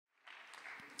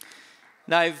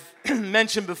And I've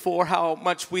mentioned before how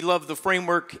much we love the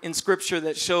framework in Scripture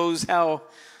that shows how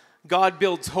God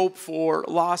builds hope for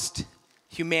lost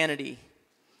humanity.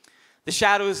 The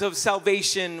shadows of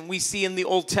salvation we see in the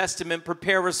Old Testament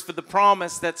prepare us for the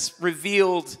promise that's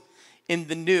revealed in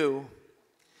the New.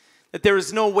 That there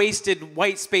is no wasted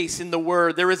white space in the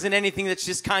Word. There isn't anything that's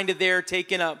just kind of there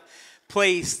taking up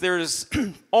place. There's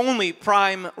only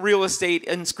prime real estate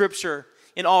in Scripture.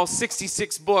 In all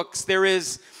 66 books, there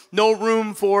is no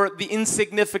room for the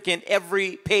insignificant.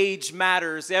 Every page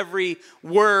matters. Every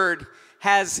word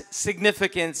has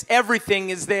significance. Everything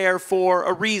is there for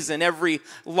a reason. Every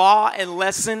law and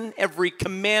lesson, every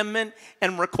commandment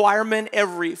and requirement,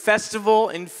 every festival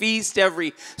and feast,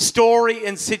 every story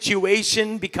and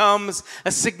situation becomes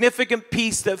a significant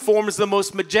piece that forms the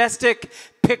most majestic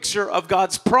picture of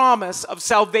God's promise of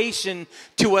salvation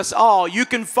to us all. You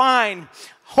can find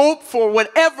hope for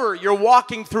whatever you're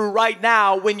walking through right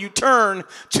now when you turn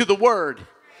to the Word.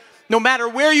 No matter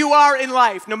where you are in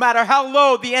life, no matter how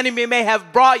low the enemy may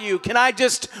have brought you, can I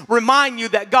just remind you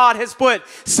that God has put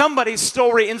somebody's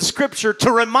story in Scripture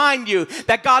to remind you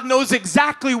that God knows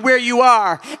exactly where you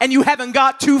are, and you haven't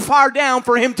got too far down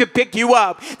for Him to pick you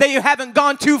up, that you haven't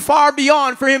gone too far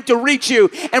beyond for Him to reach you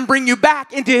and bring you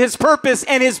back into His purpose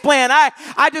and His plan.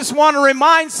 I just want to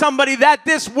remind somebody that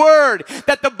this Word,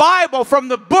 that the Bible from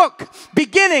the book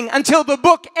beginning until the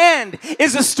book end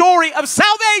is a story of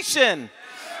salvation.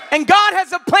 And God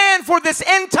has a plan for this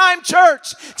end-time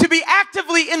church to be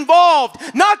actively involved,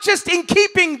 not just in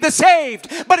keeping the saved,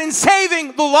 but in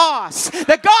saving the lost.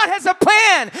 That God has a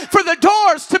plan for the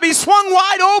doors to be swung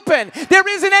wide open. There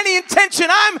isn't any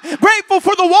intention. I'm grateful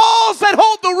for the walls that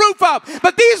hold the roof up,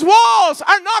 but these walls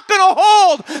are not going to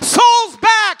hold souls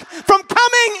back from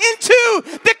coming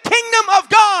into the kingdom of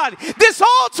God. This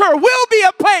altar will be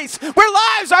a place where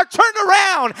lives are turned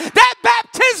around. That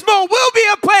baptismal will be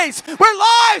a place where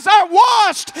lives are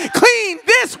washed clean.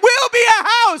 This will be a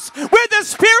house where the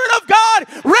Spirit of God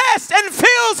rests and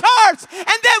fills hearts. And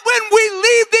that when we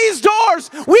leave these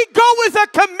doors, we go with a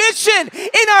commission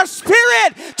in our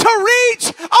spirit to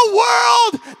reach a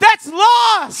world that's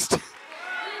lost.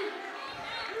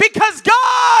 Because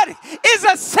God is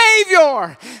a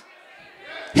Savior.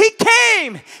 He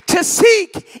came to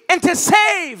seek and to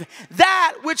save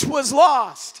that which was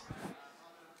lost.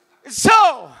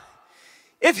 So,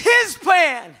 if His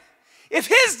plan, if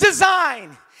His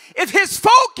design, if His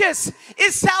focus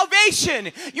is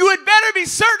salvation, you had better be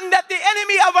certain that the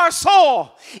enemy of our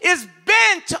soul is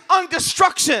bent on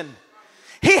destruction.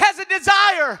 He has a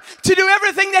desire to do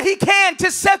everything that he can to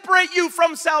separate you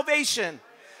from salvation.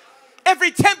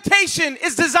 Every temptation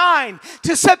is designed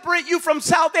to separate you from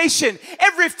salvation.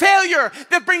 Every failure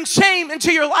that brings shame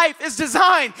into your life is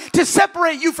designed to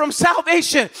separate you from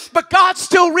salvation. But God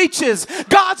still reaches.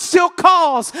 God still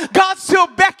calls. God still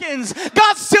beckons.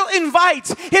 God still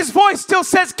invites. His voice still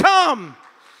says, come.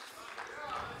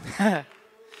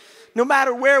 No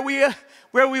matter where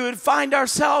we would find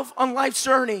ourselves on life's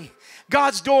journey,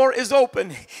 God's door is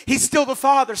open. He's still the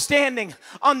Father standing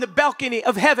on the balcony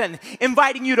of heaven,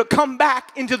 inviting you to come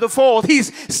back into the fold.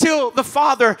 He's still the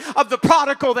Father of the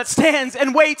prodigal that stands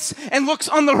and waits and looks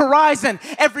on the horizon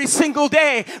every single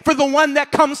day for the one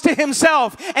that comes to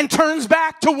himself and turns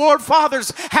back toward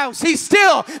Father's house. He's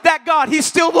still that God. He's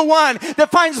still the one that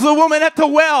finds the woman at the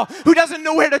well who doesn't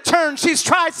know where to turn. She's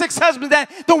tried 6 husbands. That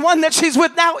the one that she's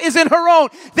with now isn't her own.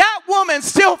 That woman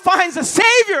still finds a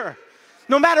Savior.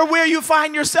 No matter where you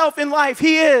find yourself in life,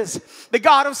 He is the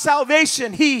God of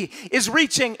salvation. He is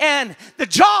reaching. And the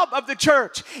job of the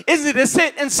church isn't to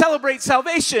sit and celebrate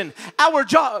salvation. Our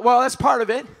job, well, that's part of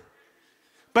it.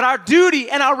 But our duty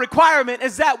and our requirement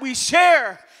is that we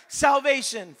share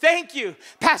salvation. Thank you,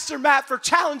 Pastor Matt, for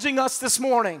challenging us this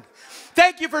morning.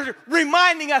 Thank you for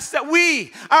reminding us that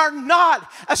we are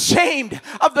not ashamed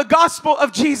of the gospel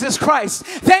of Jesus Christ.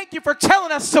 Thank you for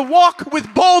telling us to walk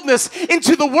with boldness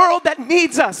into the world that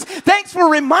needs us. Thanks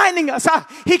for reminding us.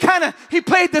 He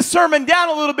played this sermon down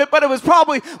a little bit, but it was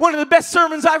probably one of the best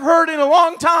sermons I've heard in a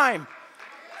long time.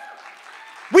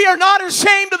 We are not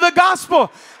ashamed of the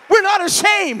gospel. We're not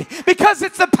ashamed because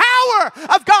it's the power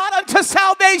of God unto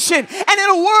salvation. And in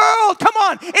a world,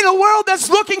 in a world that's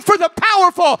looking for the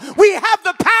powerful, we have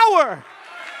the power.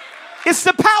 It's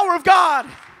the power of God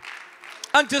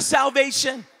unto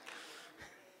salvation.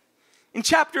 In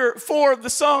chapter 4 of the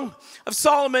Song of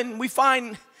Solomon, we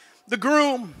find the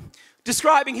groom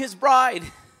describing his bride.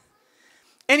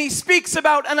 And he speaks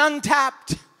about an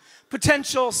untapped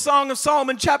potential. Song of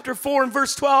Solomon, chapter 4 and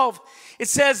verse 12. It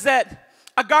says that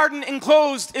a garden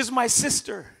enclosed is my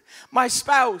sister, my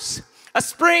spouse, a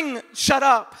spring shut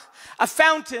up, a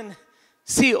fountain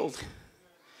sealed.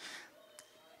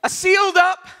 A sealed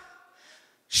up,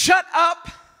 shut up,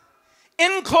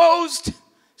 enclosed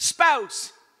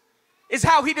spouse is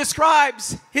how he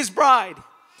describes his bride.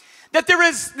 That there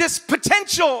is this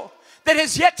potential that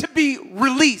has yet to be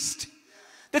released.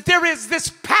 That there is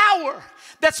this power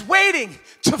that's waiting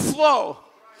to flow.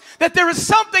 That there is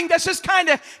something that's just kind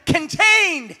of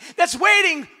contained, that's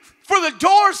waiting for the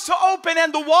doors to open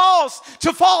and the walls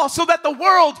to fall so that the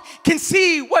world can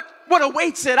see what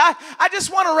awaits it. I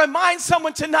just want to remind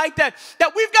someone tonight that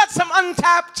we've got some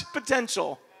untapped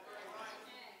potential.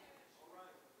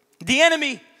 The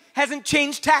enemy hasn't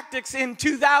changed tactics in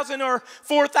 2,000 or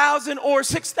 4,000 or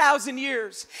 6,000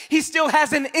 years. He still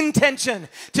has an intention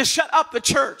to shut up the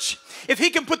church. If he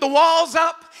can put the walls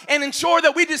up and ensure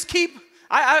that we just keep,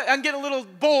 I'm getting a little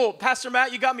bold, Pastor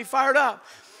Matt, you got me fired up.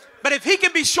 But if he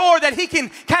can be sure that he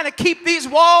can kind of keep these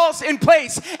walls in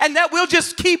place and that we'll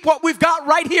just keep what we've got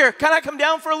right here. Can I come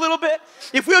down for a little bit?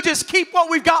 If we'll just keep what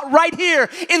we've got right here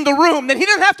in the room, then he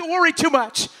doesn't have to worry too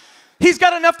much. He's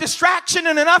got enough distraction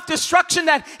and enough destruction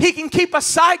that he can keep us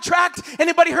sidetracked.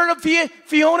 Anybody heard of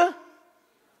Fiona?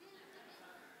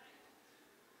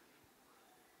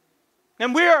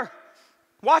 And we're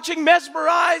watching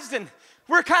mesmerized and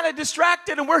we're kind of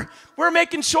distracted and we're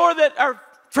making sure that our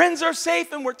friends are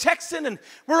safe and we're texting and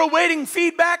we're awaiting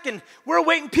feedback and we're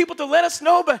awaiting people to let us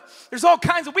know, but there's all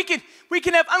kinds of, we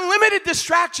can have unlimited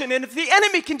distraction, and if the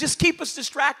enemy can just keep us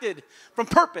distracted from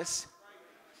purpose,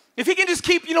 if he can just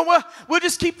keep, you know what, we'll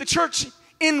just keep the church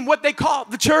in what they call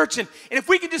the church, and if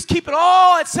we can just keep it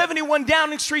all at 71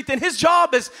 Downing Street, then his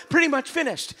job is pretty much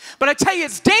finished. But I tell you,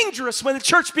 it's dangerous when the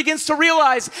church begins to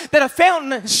realize that a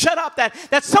fountain is shut up,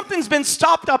 that something's been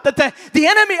stopped up, that the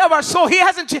enemy of our soul, he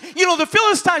hasn't, you know, the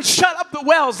Philistines shut up the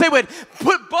wells. They would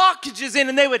put blockages in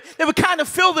and they would kind of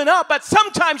fill them up, but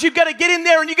sometimes you've got to get in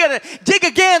there and you got to dig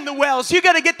again the wells. You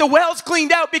got to get the wells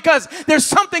cleaned out because there's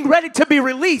something ready to be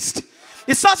released.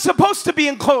 It's not supposed to be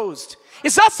enclosed.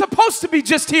 It's not supposed to be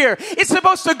just here. It's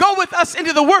supposed to go with us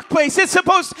into the workplace. It's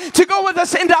supposed to go with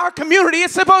us into our community.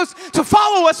 It's supposed to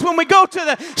follow us when we go to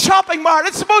the shopping mart.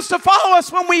 It's supposed to follow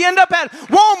us when we end up at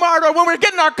Walmart or when we're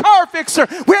getting our car fixed or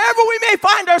wherever we may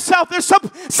find ourselves. There's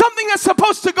something that's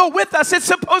supposed to go with us. It's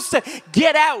supposed to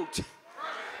get out.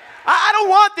 I don't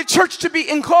want the church to be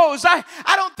enclosed. I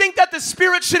don't think that the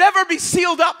Spirit should ever be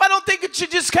sealed up. I don't think it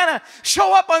should just kind of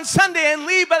show up on Sunday and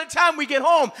leave by the time we get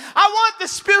home. I want the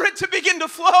Spirit to begin to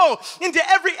flow into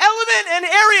every element and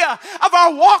area of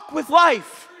our walk with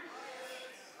life.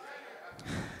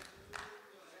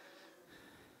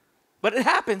 But it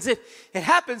happens. It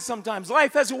happens sometimes.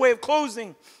 Life has a way of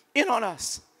closing in on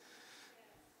us.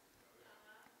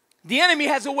 The enemy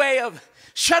has a way of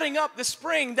shutting up the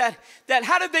spring that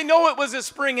how did they know it was a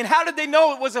spring and how did they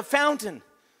know it was a fountain?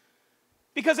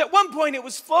 Because at one point it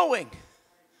was flowing.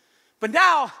 But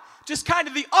now just kind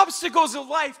of the obstacles of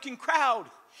life can crowd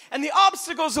and the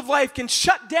obstacles of life can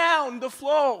shut down the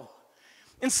flow.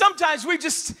 And sometimes we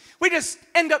just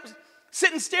end up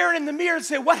sitting staring in the mirror and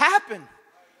say, what happened?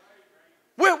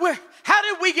 How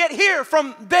did we get here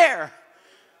from there?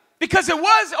 Because it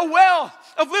was a well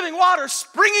of living water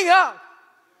springing up.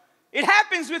 It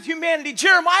happens with humanity.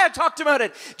 Jeremiah talked about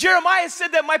it. Jeremiah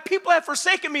said that my people have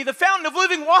forsaken me, the fountain of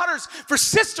living waters, for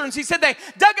cisterns. He said they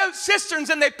dug out cisterns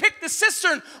and they picked the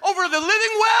cistern over the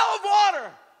living well of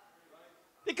water.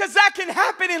 Because that can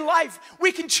happen in life.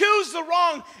 We can choose the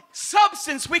wrong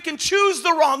substance. We can choose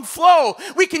the wrong flow.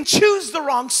 We can choose the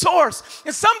wrong source.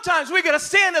 And sometimes we got to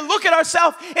stand and look at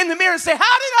ourselves in the mirror and say, how did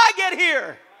I get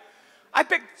here? I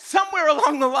picked somewhere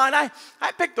along the line,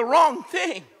 I picked the wrong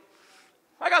thing.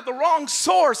 I got the wrong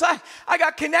source. I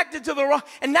got connected to the wrong,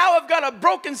 and now I've got a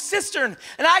broken cistern.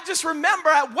 And I just remember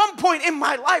at one point in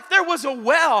my life, there was a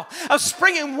well of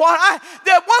springing water.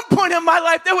 At one point in my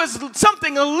life, there was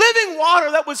something, a living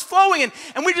water that was flowing.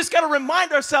 And we just got to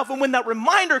remind ourselves, and when that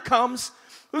reminder comes,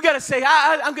 we got to say,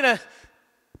 I'm going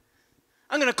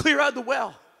to clear out the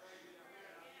well.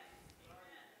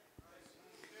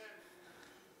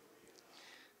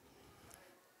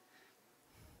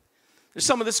 There's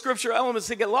some of the scripture elements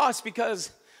that get lost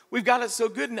because we've got it so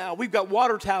good now. We've got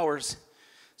water towers.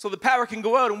 So the power can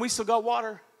go out and we still got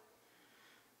water.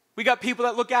 We got people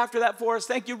that look after that for us.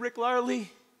 Thank you, Rick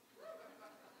Larley.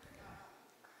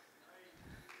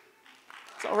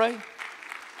 It's all right.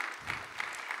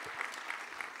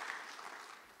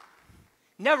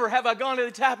 Never have I gone to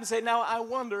the tap and said, now I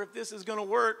wonder if this is going to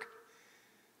work.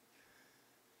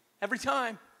 Every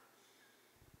time.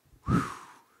 Whew.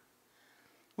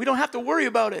 We don't have to worry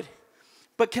about it.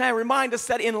 But can I remind us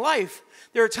that in life,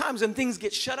 there are times when things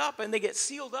get shut up and they get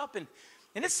sealed up. And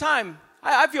it's time,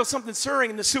 I feel something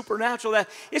stirring in the supernatural, that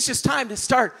it's just time to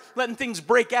start letting things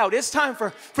break out. It's time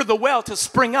for the well to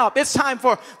spring up. It's time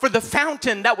for the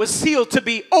fountain that was sealed to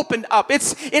be opened up.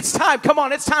 It's time, come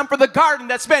on, it's time for the garden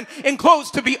that's been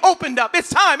enclosed to be opened up. It's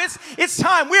time.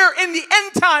 We're in the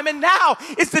end time, and now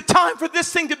it's the time for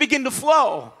this thing to begin to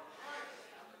flow.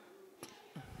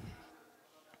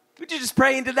 Would you just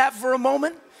pray into that for a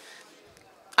moment?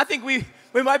 I think we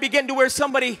might be getting to where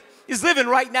somebody is living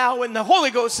right now, and the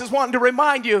Holy Ghost is wanting to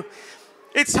remind you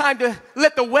it's time to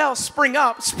let the well spring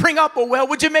up. Spring up, oh well.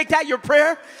 Would you make that your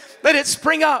prayer? Let it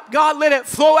spring up. God, let it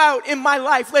flow out in my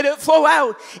life. Let it flow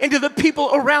out into the people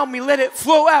around me. Let it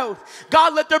flow out.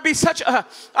 God, let there be such a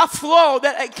flow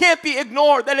that it can't be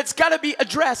ignored, that it's got to be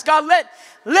addressed. God,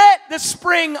 let the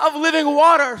spring of living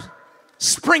water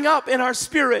spring up in our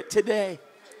spirit today.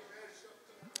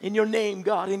 In your name,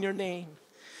 God, in your name.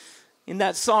 In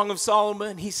that Song of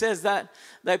Solomon, he says that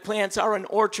thy plants are an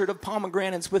orchard of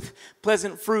pomegranates with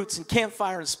pleasant fruits, and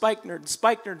camphire and spikenard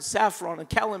and saffron and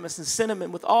calamus and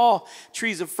cinnamon, with all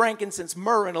trees of frankincense,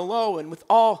 myrrh and aloe, and with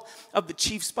all of the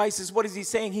chief spices. What is he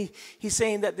saying? He's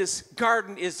saying that this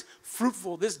garden is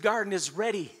fruitful. This garden is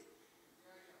ready.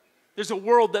 There's a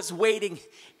world that's waiting,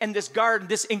 and this garden,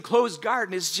 this enclosed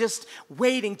garden, is just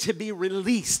waiting to be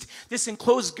released. This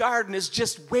enclosed garden is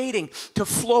just waiting to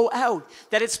flow out.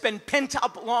 That it's been pent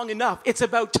up long enough. It's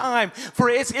about time for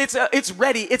it's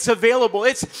ready. It's available.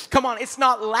 It's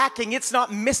not lacking. It's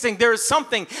not missing. There is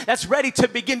something that's ready to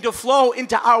begin to flow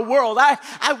into our world.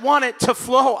 I want it to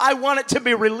flow. I want it to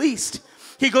be released.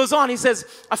 He goes on. He says,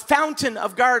 a fountain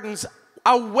of gardens,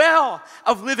 a well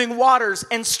of living waters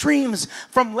and streams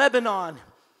from Lebanon.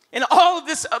 And all of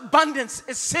this abundance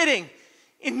is sitting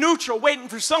in neutral, waiting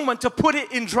for someone to put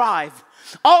it in drive.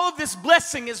 All of this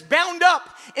blessing is bound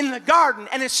up in the garden,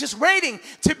 and it's just waiting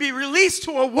to be released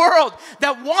to a world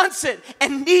that wants it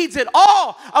and needs it.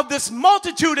 All of this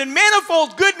multitude and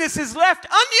manifold goodness is left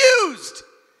unused.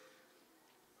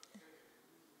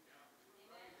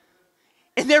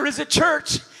 And there is a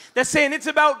church that's saying it's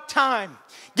about time.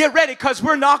 Get ready, because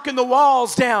we're knocking the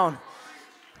walls down.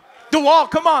 The wall,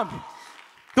 come on.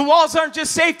 The walls aren't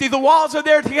just safety. The walls are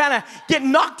there to kind of get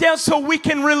knocked down so we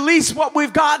can release what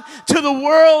we've got to the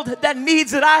world that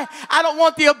needs it. I don't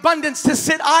want the abundance to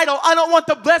sit idle. I don't want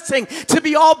the blessing to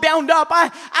be all bound up.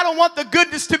 I don't want the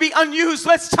goodness to be unused.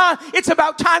 It's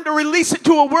about time to release it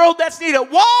to a world that's needed.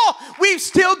 Wall, we've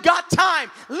still got time.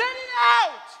 Let it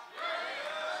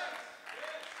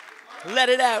out. Let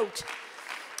it out.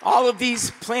 All of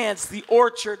these plants, the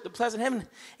orchard, the pleasant heaven.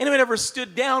 Anyone ever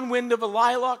stood downwind of a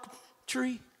lilac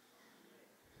tree?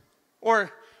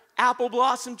 Or apple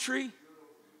blossom tree?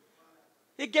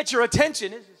 It gets your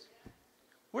attention.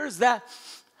 Where's that?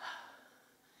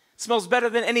 It smells better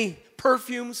than any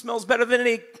perfume. Smells better than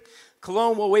any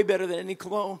cologne. Well, way better than any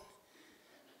cologne.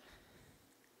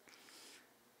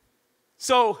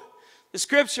 So the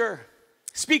scripture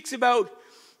speaks about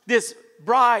this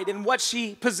bride and what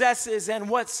she possesses and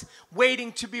what's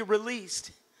waiting to be released.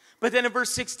 But then in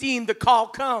verse 16, the call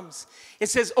comes. It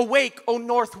says, awake, O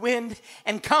north wind,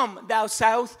 and come, thou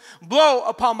south. Blow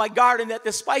upon my garden, that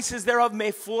the spices thereof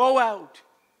may flow out.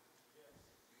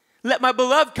 Let my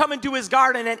beloved come into his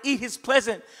garden and eat his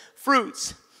pleasant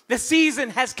fruits. The season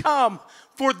has come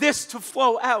for this to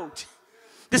flow out.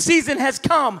 The season has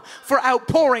come for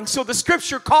outpouring. So the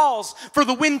scripture calls for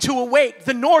the wind to awake,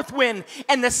 the north wind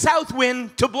and the south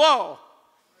wind to blow.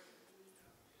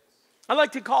 I'd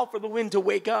like to call for the wind to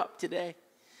wake up today.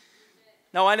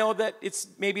 Now, I know that it's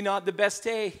maybe not the best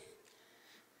day.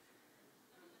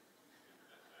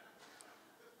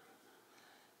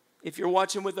 If you're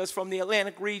watching with us from the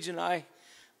Atlantic region,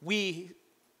 we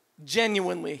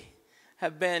genuinely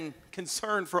have been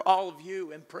concerned for all of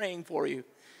you and praying for you.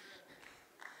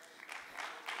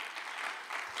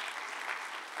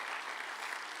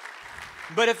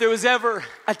 But if there was ever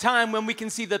a time when we can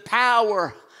see the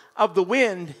power of the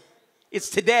wind, it's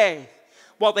today.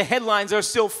 While the headlines are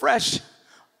still fresh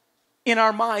in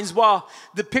our minds, while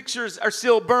the pictures are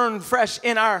still burned fresh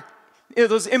in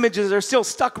those images are still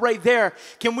stuck right there.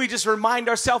 Can we just remind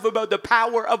ourselves about the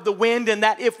power of the wind, and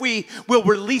that if we will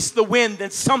release the wind,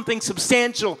 then something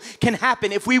substantial can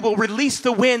happen. If we will release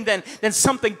the wind, then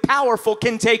something powerful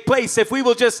can take place. If we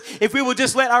will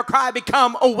just let our cry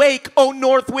become, awake, O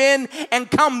north wind,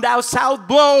 and come thou south,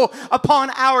 blow upon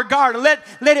our garden. Let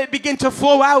it begin to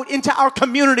flow out into our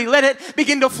community. Let it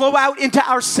begin to flow out into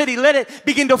our city. Let it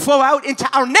begin to flow out into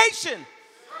our nation.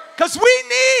 Because we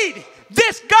need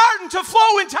this garden to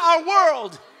flow into our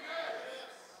world.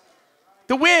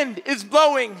 The wind is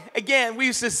blowing again. We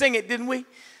used to sing it, didn't we?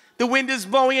 The wind is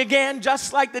blowing again,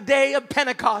 just like the day of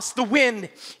Pentecost. The wind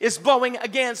is blowing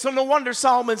again. So no wonder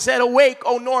Solomon said, awake,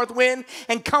 O north wind,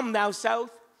 and come thou south.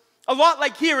 A lot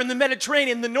like here in the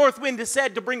Mediterranean, the north wind is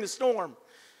said to bring the storm.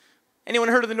 Anyone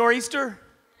heard of the nor'easter?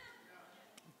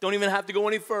 Don't even have to go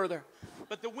any further.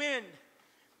 But the wind,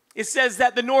 it says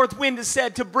that the north wind is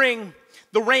said to bring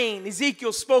the rain.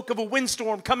 Ezekiel spoke of a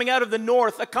windstorm coming out of the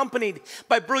north, accompanied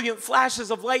by brilliant flashes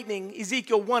of lightning.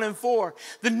 Ezekiel 1 and 4.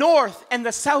 The north and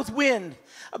the south wind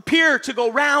appear to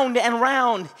go round and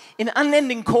round in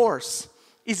unending course.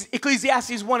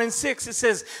 Ecclesiastes 1 and 6, it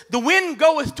says, the wind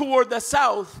goeth toward the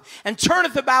south, and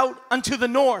turneth about unto the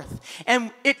north,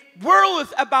 and it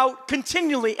whirleth about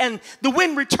continually, and the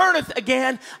wind returneth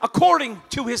again according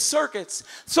to his circuits.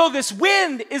 So this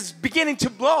wind is beginning to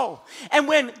blow. And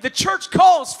when the church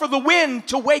calls for the wind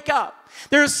to wake up,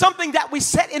 there is something that we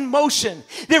set in motion.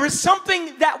 There is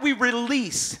something that we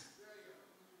release.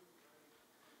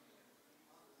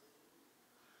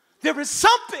 There is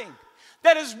something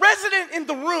that is resident in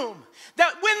the room,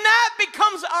 that when that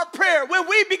becomes our prayer, when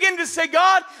we begin to say,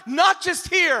 God, not just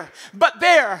here, but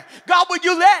there, God, would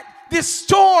you let this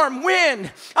storm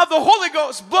wind of the Holy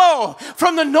Ghost blow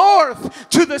from the north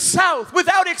to the south,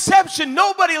 without exception,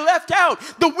 nobody left out.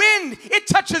 The wind, it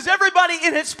touches everybody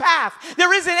in its path.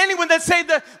 There isn't anyone that say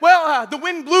that, the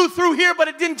wind blew through here, but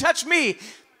it didn't touch me.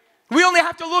 We only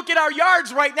have to look at our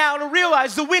yards right now to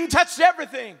realize the wind touched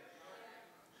everything.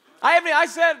 I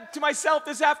said to myself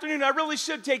this afternoon, I really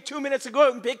should take 2 minutes to go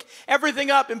out and pick everything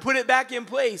up and put it back in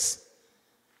place.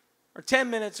 Or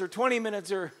 10 minutes or 20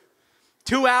 minutes or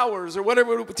 2 hours or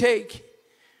whatever it would take.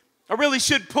 I really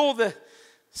should pull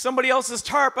somebody else's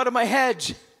tarp out of my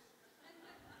hedge.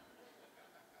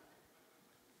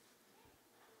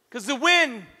 Because the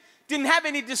wind didn't have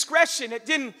any discretion. It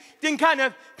didn't kind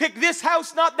of pick this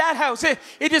house, not that house. It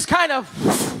just kind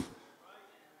of...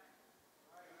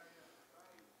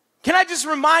 Can I just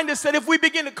remind us that if we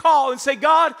begin to call and say,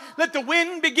 God, let the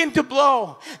wind begin to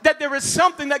blow, that there is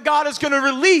something that God is going to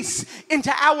release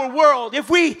into our world. If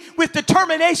we, with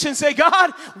determination, say,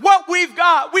 God, what we've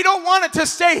got, we don't want it to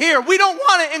stay here. We don't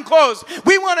want it enclosed.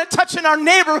 We want it touch in our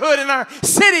neighborhood, in our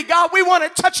city. God, we want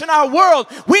it touch in our world.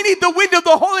 We need the wind of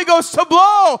the Holy Ghost to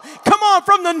blow. Come on,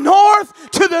 from the north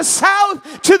to the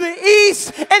south, to the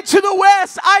east, and to the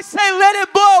west. I say, let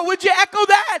it blow. Would you echo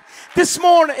that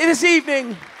this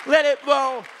evening? Let it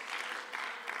blow.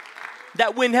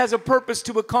 That wind has a purpose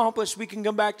to accomplish. We can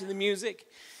come back to the music.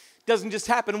 It doesn't just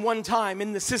happen one time.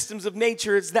 In the systems of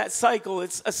nature, it's that cycle.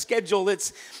 It's a schedule.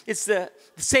 It's the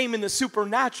same in the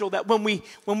supernatural, that when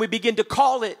we begin to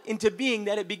call it into being,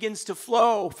 that it begins to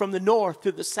flow from the north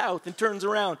to the south and turns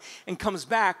around and comes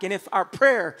back. And if our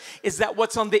prayer is that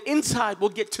what's on the inside will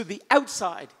get to the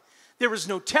outside, there is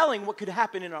no telling what could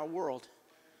happen in our world.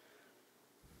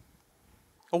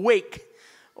 Awake,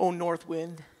 O north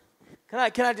wind. Can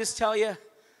I just tell you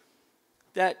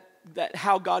that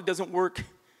how God doesn't work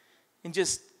in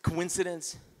just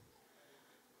coincidence?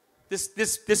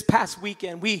 This past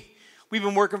weekend, we've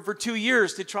been working for 2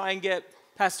 years to try and get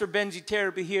Pastor Benji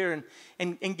Therapy here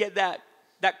and get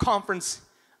that conference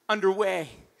underway,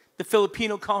 the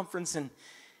Filipino conference, and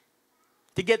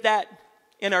to get that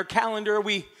in our calendar.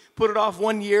 We put it off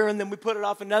 1 year, and then we put it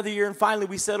off another year, and finally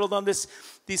we settled on this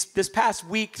past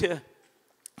week to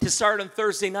start on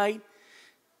Thursday night.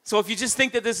 So if you just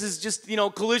think that this is just,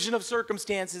 collision of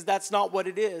circumstances, that's not what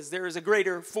it is. There is a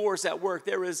greater force at work.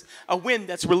 There is a wind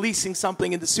that's releasing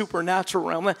something in the supernatural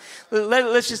realm.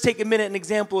 Let's just take a minute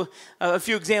and a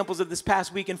few examples of this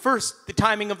past week. And first, the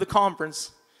timing of the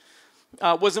conference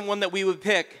wasn't one that we would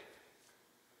pick.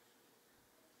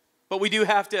 But we do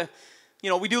have to,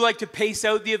 we do like to pace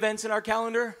out the events in our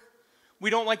calendar. We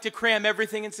don't like to cram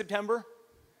everything in September.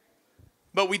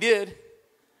 But we did.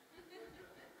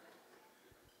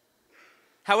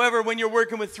 However, when you're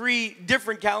working with 3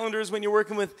 different calendars, when you're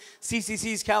working with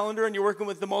CCC's calendar and you're working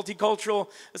with the Multicultural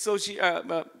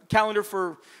calendar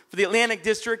for the Atlantic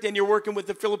District, and you're working with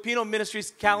the Filipino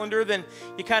Ministries calendar, then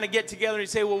you kind of get together and you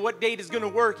say, well, what date is going to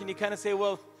work? And you kind of say,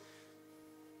 well,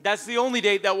 that's the only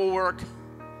date that will work.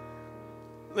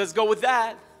 Let's go with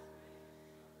that.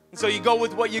 And so you go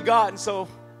with what you got. And so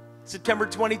September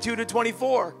 22 to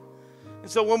 24. And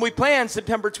so when we planned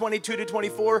September 22 to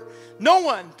 24, no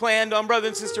one planned on Brother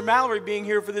and Sister Mallory being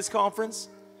here for this conference.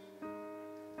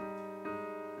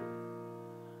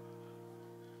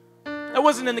 That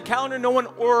wasn't in the calendar. No one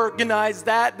organized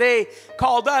that. They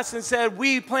called us and said,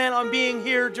 we plan on being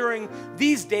here during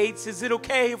these dates. Is it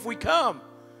okay if we come?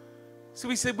 So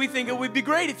we said, we think it would be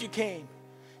great if you came.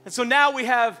 And so now we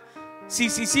have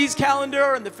CCC's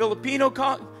calendar and the Filipino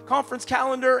conference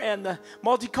calendar and the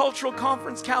multicultural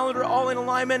conference calendar all in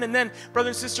alignment. And then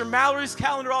Brother and Sister Mallory's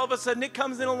calendar, all of a sudden it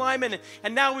comes in alignment.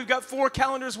 And now we've got 4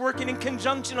 calendars working in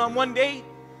conjunction on one day.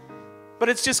 But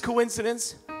it's just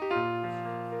coincidence.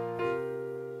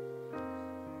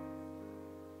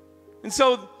 And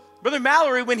so Brother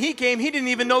Mallory, when he came, he didn't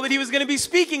even know that he was going to be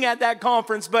speaking at that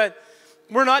conference, but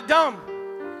we're not dumb.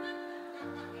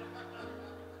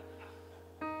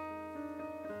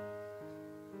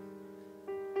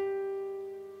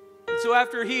 So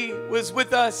after he was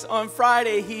with us on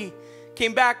Friday, he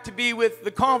came back to be with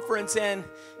the conference, and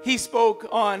he spoke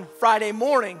on Friday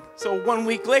morning, so 1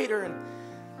 week later.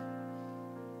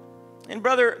 And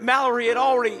Brother Mallory had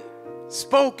already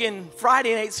spoken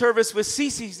Friday night service with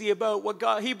CCC about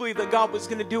what he believed that God was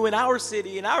going to do in our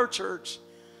city, in our church.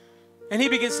 And he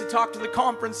begins to talk to the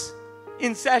conference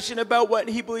in session about what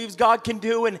he believes God can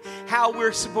do and how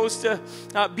we're supposed to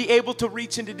be able to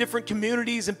reach into different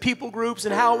communities and people groups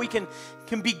and how we can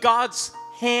be God's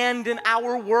hand in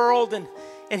our world. And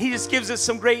he just gives us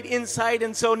some great insight.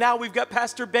 And so now we've got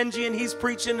Pastor Benji, and he's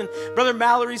preaching, and Brother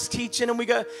Mallory's teaching, and we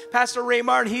got Pastor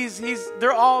Raymar,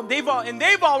 and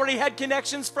they've already had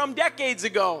connections from decades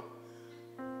ago.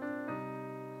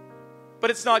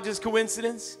 But it's not just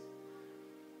coincidence.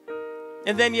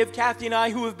 And then you have Kathy and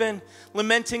I, who have been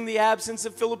lamenting the absence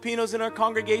of Filipinos in our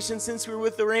congregation since we were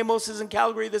with the Ramoses in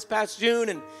Calgary this past June.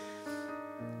 And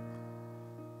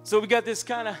so we got this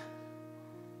kind of...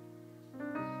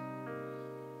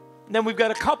 Then we've got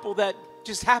a couple that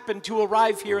just happened to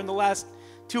arrive here in the last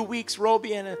 2 weeks, Rob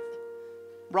and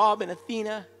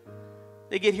Athena.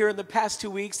 They get here in the past 2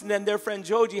 weeks, and then their friend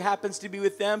Joji happens to be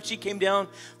with them. She came down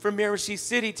from Miramichi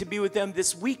City to be with them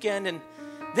this weekend, and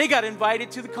they got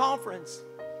invited to the conference.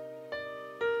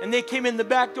 And they came in the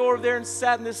back door over there and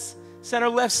sat in this center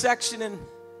left section,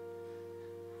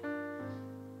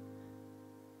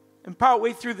 and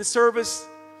partway through the service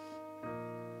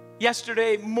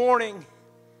yesterday morning,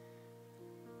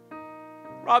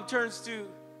 Rob turns to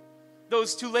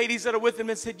those 2 ladies that are with him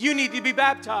and said, "You need to be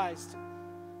baptized."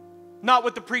 Not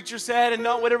what the preacher said and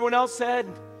not what everyone else said.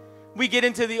 We get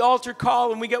into the altar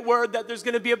call and we get word that there's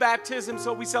going to be a baptism,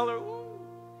 so we celebrate.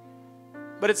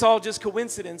 But it's all just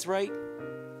coincidence, right?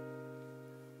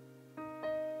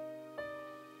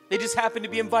 They just happened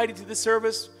to be invited to the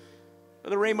service.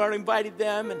 Brother Raymar invited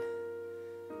them,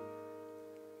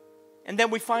 and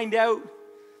then we find out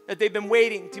that they've been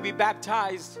waiting to be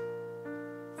baptized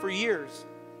for years.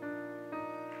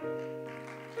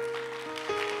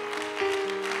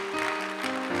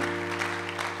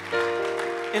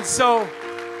 And so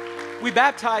we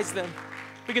baptized them.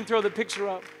 We can throw the picture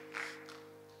up.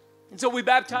 And so we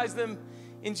baptized them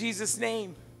in Jesus'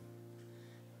 name.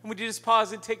 And would you just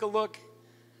pause and take a look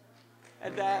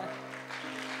at that?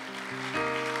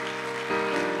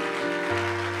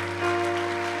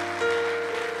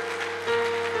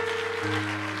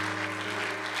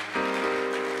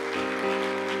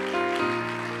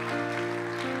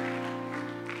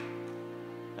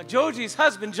 Joji's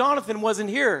husband, Jonathan, wasn't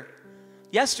here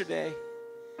yesterday.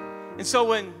 And so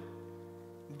when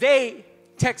they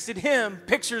texted him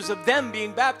pictures of them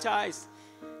being baptized,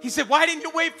 he said, "Why didn't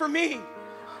you wait for me?"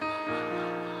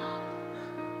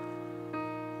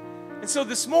 And so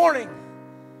this morning,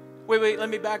 wait, let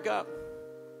me back up.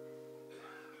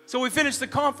 So we finished the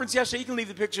conference yesterday. You can leave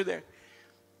the picture there.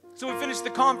 So we finished the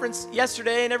conference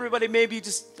yesterday, and everybody may be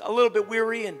just a little bit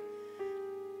weary, and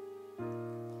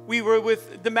we were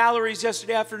with the Mallorys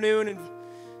yesterday afternoon, and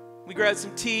we grabbed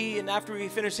some tea, and after we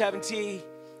finished having tea,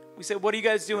 we said, "What are you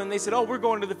guys doing?" They said, "Oh, we're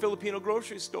going to the Filipino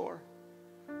grocery store.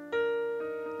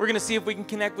 We're going to see if we can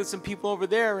connect with some people over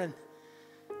there." And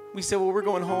we said, "Well, we're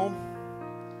going home."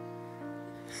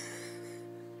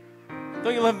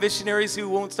 Don't you love missionaries who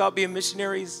won't stop being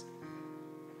missionaries?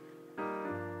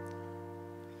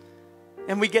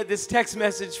 And we get this text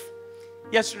message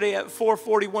yesterday at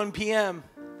 4:41 p.m.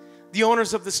 The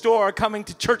owners of the store are coming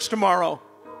to church tomorrow.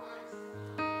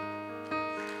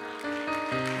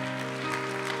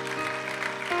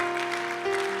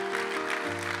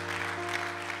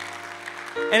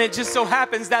 And it just so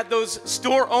happens that those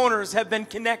store owners have been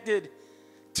connected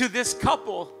to this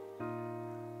couple.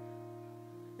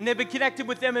 And they've been connected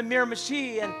with them in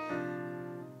Miramichi. And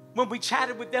when we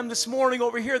chatted with them this morning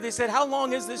over here, they said, "How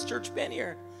long has this church been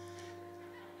here?"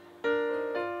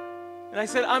 And I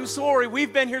said, "I'm sorry,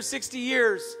 we've been here 60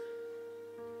 years.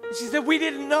 And she said, "We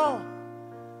didn't know."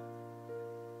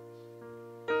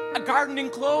 A garden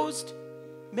enclosed?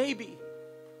 Maybe.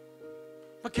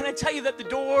 But can I tell you that the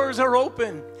doors are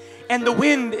open and the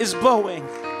wind is blowing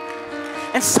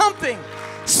and something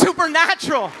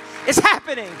supernatural is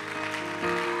happening?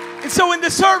 And so in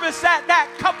the service, that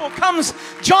couple comes,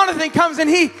 Jonathan comes, and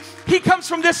he comes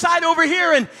from this side over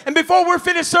here, and before we're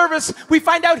finished service, we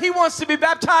find out he wants to be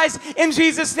baptized in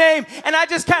Jesus' name. And I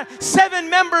just count 7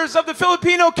 members of the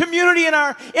Filipino community in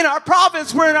our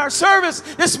province were in our service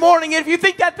this morning. And if you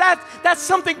think that's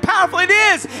something powerful, it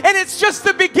is. And it's just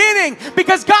the beginning,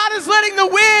 because God is letting the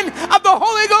wind of the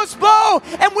Holy Ghost blow,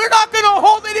 and we're not going to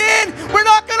hold it in. We're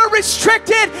not going to restrict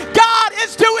it. God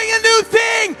is doing a new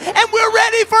thing, and we're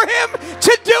ready for Him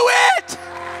to do it.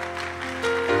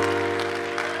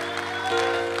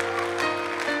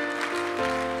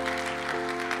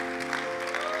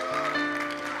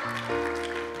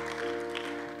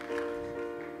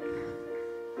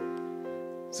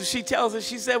 So she tells us,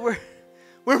 she said,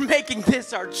 we're making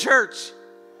this our church.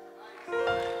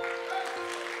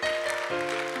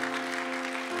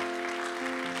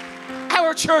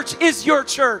 Our church is your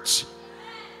church.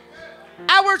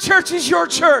 Our church is your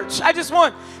church.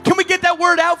 Can we get that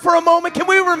word out for a moment? Can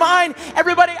we remind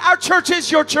everybody, our church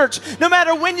is your church. No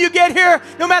matter when you get here,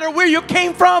 no matter where you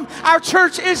came from, our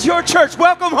church is your church.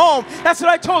 Welcome home. That's what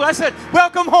I told her. I said,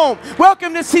 welcome home.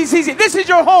 Welcome to CCC. This is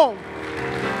your home.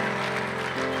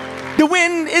 The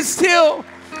wind is still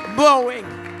blowing.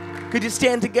 Could you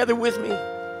stand together with me?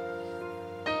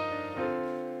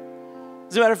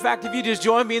 As a matter of fact, if you just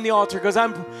join me in the altar, because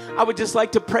I would just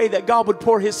like to pray that God would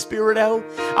pour His Spirit out.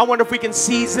 I wonder if we can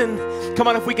season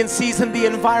the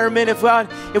environment.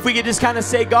 If we could just kind of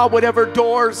say, God, whatever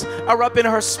doors are up in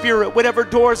our spirit, whatever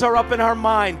doors are up in our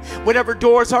mind, whatever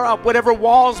doors are up, whatever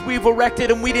walls we've erected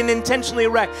and we didn't intentionally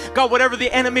erect, God, whatever the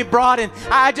enemy brought in,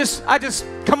 I just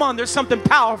come on, there's something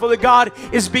powerful that God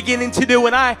is beginning to do.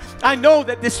 And I know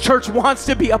that this church wants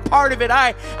to be a part of it.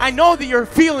 I know that you're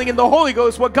feeling in the Holy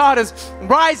Ghost what God is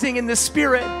rising in the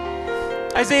Spirit.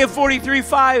 Isaiah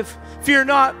 43:5, fear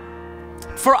not,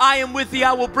 for I am with thee.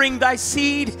 I will bring thy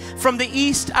seed from the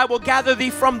east. I will gather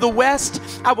thee from the west.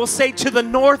 I will say to the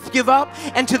north, give up,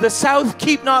 and to the south,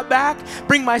 keep not back.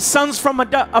 Bring my sons from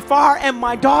afar and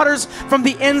my daughters from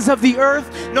the ends of the earth.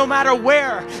 No matter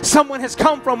where someone has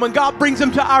come from, when God brings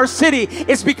them to our city,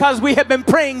 it's because we have been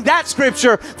praying that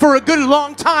scripture for a good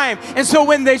long time. And so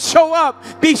when they show up,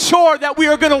 be sure that we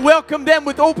are going to welcome them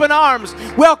with open arms.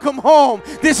 Welcome home.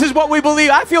 This is what we believe.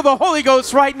 I feel the Holy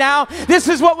Ghost right now. This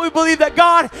is what we believe that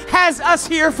God has us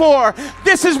here for.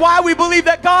 This is why we believe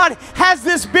that God has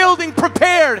this building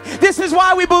prepared. This is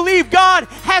why we believe God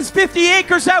has 50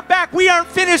 acres out back. We aren't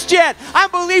finished yet.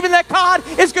 I'm believing that God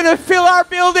is going to fill our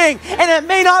building, and it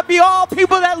may not be all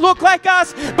people that look like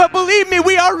us, but believe me,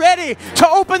 we are ready to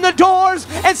open the doors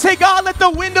and say, God, let the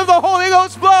wind of the Holy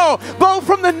Ghost blow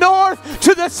from the north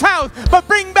to the south, but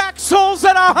bring back souls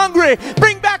that are hungry,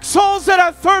 bring back souls that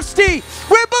are thirsty.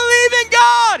 We're believing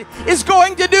God is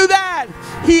going to do that.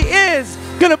 He is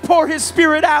going to pour His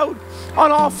Spirit out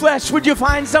on all flesh. Would you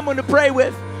find someone to pray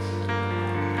with?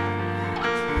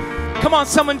 Come on,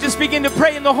 someone just begin to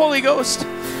pray in the Holy Ghost.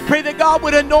 Pray that God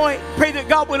would anoint. Pray that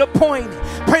God would appoint.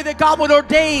 Pray that God would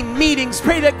ordain meetings.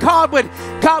 Pray that God would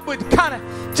kind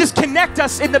of just connect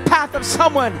us in the path of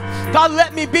someone. God,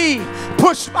 let me be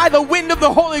pushed by the wind of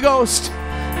the Holy Ghost.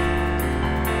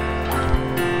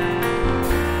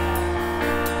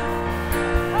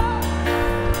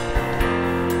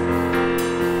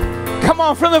 Come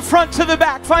on, from the front to the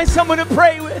back, find someone to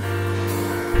pray with.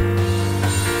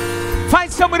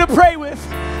 Find someone to pray with.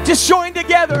 Just join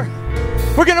together.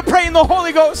 We're going to pray in the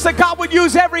Holy Ghost that God would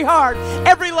use every heart,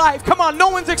 every life. Come on, no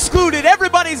one's excluded.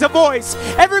 Everybody's a voice.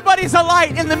 Everybody's a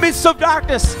light in the midst of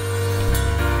darkness.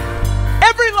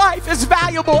 Every life is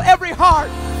valuable, every heart.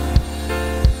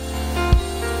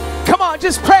 Come on,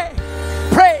 just pray.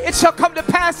 Pray, it shall come to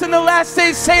pass in the last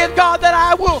days, saith God, that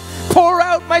I will pour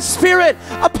out my Spirit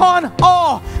upon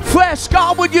all flesh.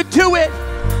 God, would you do it?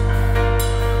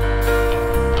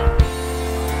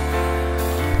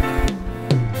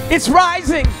 It's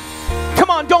rising. Come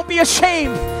on, don't be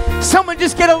ashamed. Someone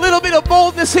just get a little bit of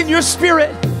boldness in your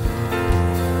spirit.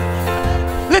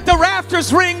 Let the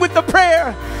rafters ring with the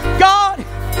prayer. God,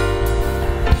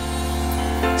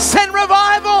 send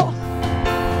revival.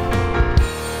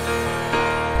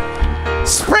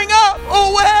 Spring up,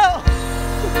 oh well.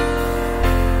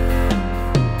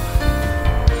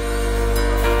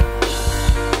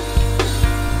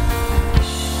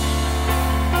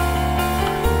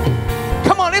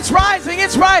 Come on, it's rising,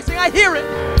 it's rising. I hear it.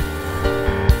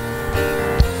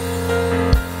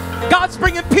 God's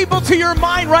bringing people to your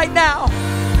mind right now.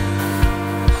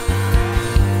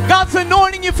 God's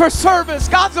anointing you for service.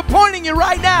 God's appointing you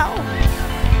right now.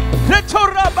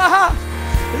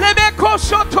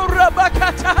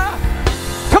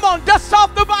 Come on, dust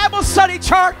off the Bible study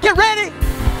chart. Get ready.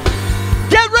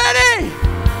 Get Get ready.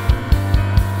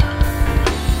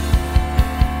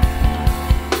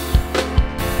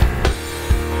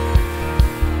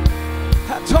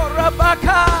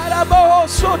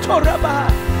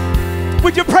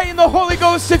 Would you pray in the Holy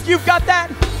Ghost if you've got that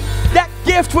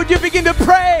gift? Would you begin to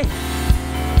pray?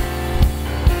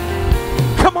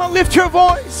 Come on, lift your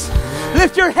voice.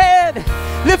 Lift your head.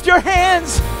 Lift your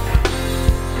hands.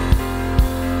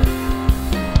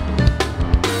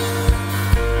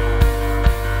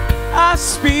 I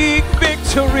speak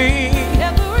victory.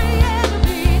 Every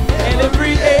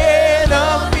enemy.